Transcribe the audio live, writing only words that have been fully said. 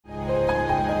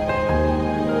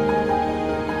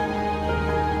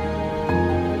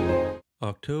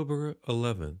October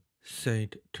 11th,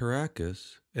 Saint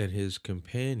Tarachus and his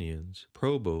companions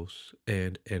Probos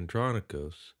and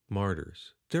Andronicus,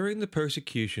 martyrs. During the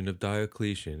persecution of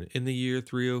Diocletian in the year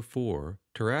 304,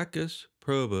 Tarachus,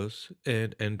 Probos,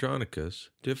 and Andronicus,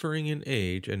 differing in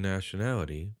age and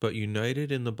nationality, but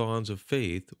united in the bonds of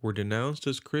faith, were denounced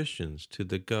as Christians to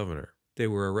the governor. They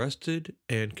were arrested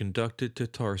and conducted to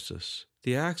Tarsus.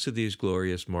 The acts of these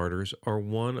glorious martyrs are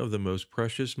one of the most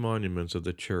precious monuments of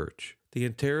the Church. The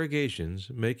interrogations,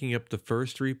 making up the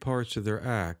first three parts of their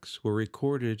acts, were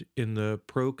recorded in the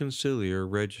proconciliar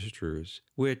registers,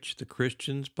 which the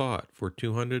Christians bought for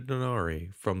 200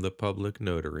 denarii from the public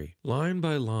notary. Line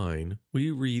by line,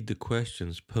 we read the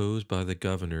questions posed by the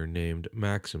governor named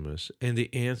Maximus and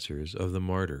the answers of the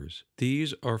martyrs.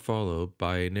 These are followed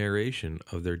by a narration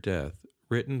of their death,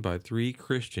 written by three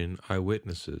Christian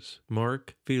eyewitnesses,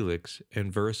 Mark, Felix,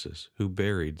 and Versus, who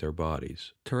buried their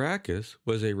bodies. Tarachus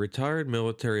was a retired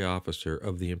military officer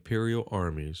of the imperial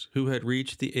armies who had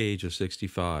reached the age of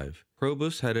 65.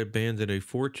 Probus had abandoned a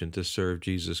fortune to serve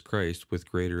Jesus Christ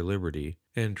with greater liberty.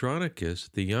 Andronicus,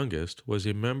 the youngest, was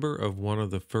a member of one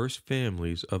of the first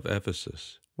families of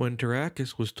Ephesus. When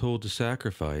Tarachus was told to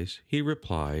sacrifice, he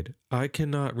replied, "I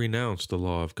cannot renounce the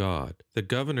law of God." The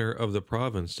governor of the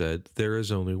province said, "There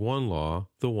is only one law,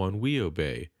 the one we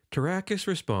obey." Tarachus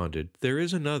responded, "There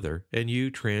is another, and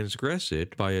you transgress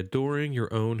it by adoring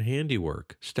your own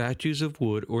handiwork, statues of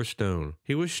wood or stone."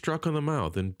 He was struck on the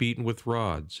mouth and beaten with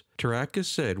rods. Tarachus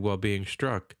said while being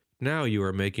struck, "Now you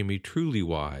are making me truly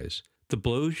wise. The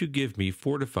blows you give me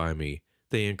fortify me.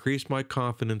 They increase my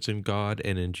confidence in God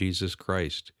and in Jesus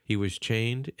Christ." He was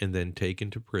chained and then taken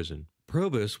to prison.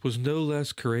 Probus was no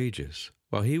less courageous.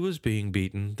 While he was being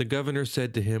beaten, the governor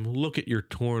said to him, "Look at your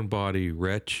torn body,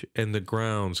 wretch, and the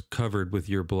grounds covered with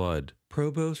your blood."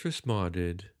 Probos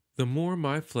responded, "The more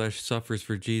my flesh suffers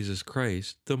for Jesus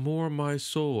Christ, the more my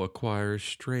soul acquires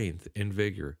strength and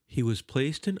vigor." He was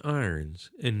placed in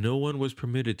irons, and no one was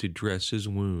permitted to dress his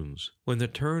wounds. When the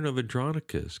turn of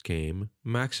Andronicus came,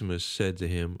 Maximus said to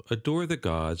him, "Adore the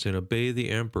gods and obey the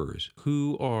emperors,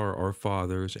 who are our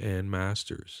fathers and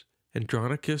masters."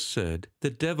 Andronicus said, "The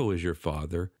devil is your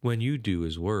father when you do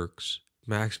his works."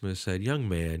 Maximus said, "Young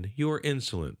man, you are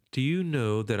insolent. Do you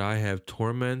know that I have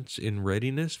torments in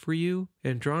readiness for you?"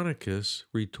 Andronicus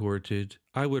retorted,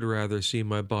 "I would rather see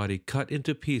my body cut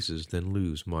into pieces than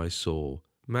lose my soul."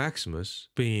 Maximus,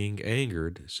 being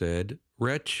angered, said,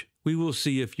 "Wretch, we will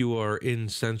see if you are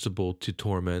insensible to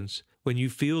torments. When you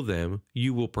feel them,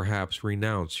 you will perhaps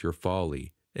renounce your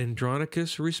folly."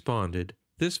 Andronicus responded,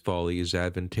 "This folly is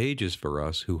advantageous for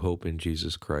us who hope in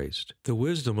Jesus Christ. The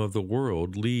wisdom of the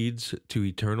world leads to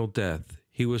eternal death."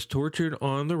 He was tortured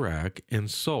on the rack and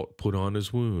salt put on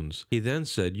his wounds. He then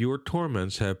said, "Your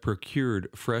torments have procured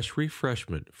fresh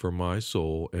refreshment for my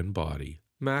soul and body."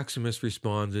 Maximus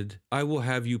responded, "I will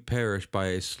have you perish by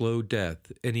a slow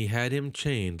death," and he had him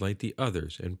chained like the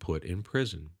others and put in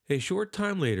prison. A short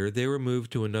time later, they were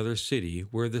moved to another city,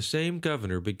 where the same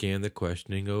governor began the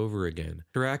questioning over again.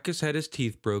 Tarachus had his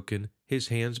teeth broken, his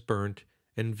hands burnt,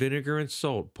 and vinegar and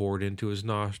salt poured into his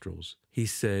nostrils. He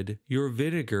said, "Your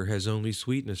vinegar has only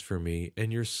sweetness for me,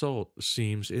 and your salt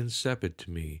seems insipid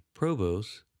to me."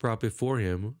 Probos, brought before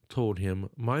him, told him,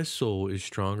 "My soul is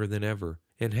stronger than ever.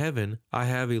 In heaven, I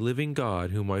have a living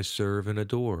God whom I serve and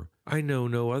adore. I know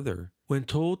no other." When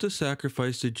told to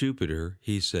sacrifice to Jupiter,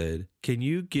 he said, "Can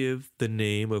you give the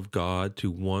name of God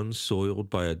to one soiled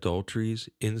by adulteries,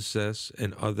 incests,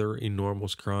 and other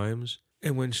enormous crimes?"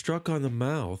 And when struck on the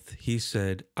mouth, he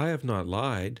said, "I have not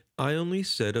lied. I only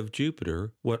said of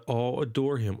Jupiter what all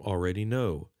adore him already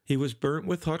know." He was burnt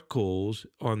with hot coals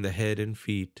on the head and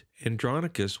feet.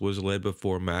 Andronicus was led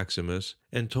before Maximus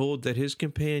and told that his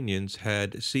companions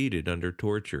had ceded under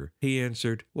torture. He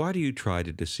answered, "Why do you try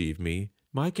to deceive me?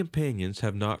 My companions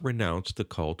have not renounced the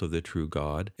cult of the true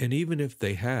God, and even if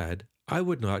they had, I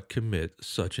would not commit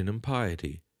such an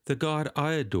impiety. The God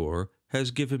I adore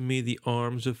has given me the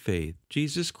arms of faith.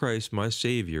 Jesus Christ, my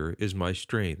Savior, is my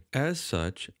strength. As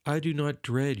such, I do not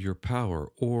dread your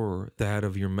power, or that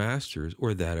of your masters,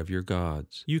 or that of your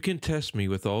gods. You can test me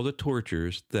with all the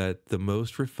tortures that the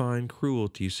most refined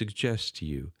cruelty suggests to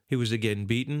you." He was again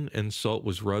beaten, and salt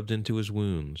was rubbed into his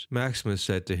wounds. Maximus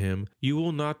said to him, "You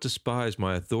will not despise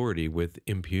my authority with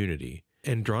impunity."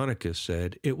 Andronicus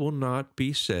said, "It will not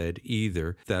be said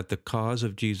either that the cause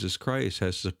of Jesus Christ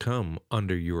has succumbed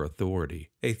under your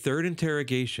authority." A third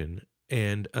interrogation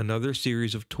and another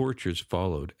series of tortures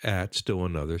followed at still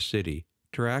another city.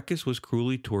 Tarachus was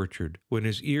cruelly tortured. When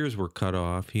his ears were cut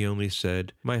off, he only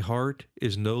said, "My heart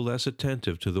is no less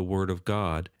attentive to the word of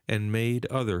God," and made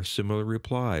other similar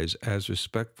replies as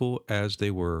respectful as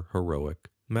they were heroic.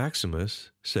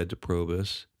 Maximus said to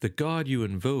Probus, "The God you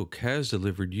invoke has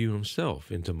delivered you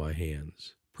himself into my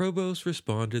hands." Probus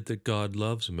responded that God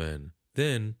loves men.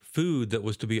 Then, food that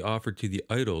was to be offered to the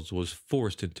idols was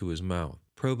forced into his mouth.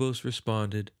 Probus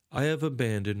responded, "I have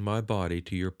abandoned my body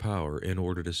to your power in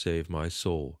order to save my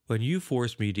soul. When you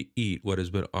force me to eat what has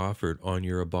been offered on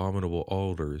your abominable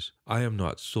altars, I am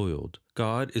not soiled.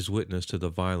 God is witness to the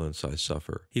violence I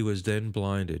suffer." He was then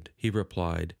blinded. He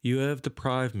replied, "You have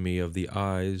deprived me of the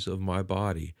eyes of my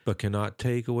body, but cannot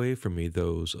take away from me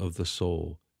those of the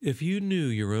soul. If you knew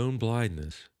your own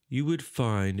blindness, you would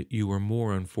find you were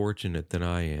more unfortunate than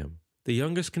I am." The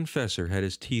youngest confessor had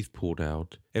his teeth pulled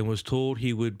out and was told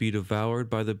he would be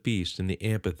devoured by the beast in the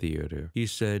amphitheater. He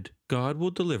said, "God will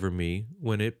deliver me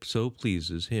when it so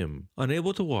pleases him."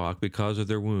 Unable to walk because of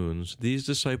their wounds, these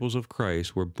disciples of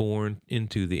Christ were borne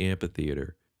into the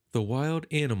amphitheater. The wild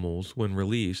animals, when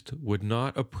released, would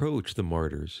not approach the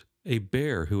martyrs. A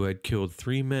bear who had killed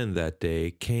 3 men that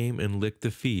day came and licked the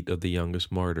feet of the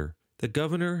youngest martyr. The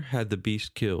governor had the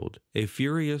beast killed. A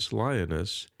furious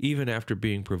lioness, even after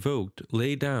being provoked,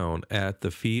 lay down at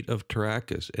the feet of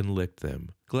Tarachus and licked them.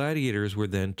 Gladiators were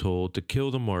then told to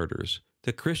kill the martyrs.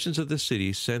 The Christians of the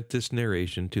city sent this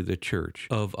narration to the church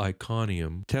of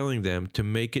Iconium, telling them to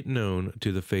make it known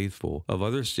to the faithful of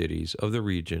other cities of the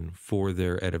region for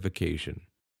their edification.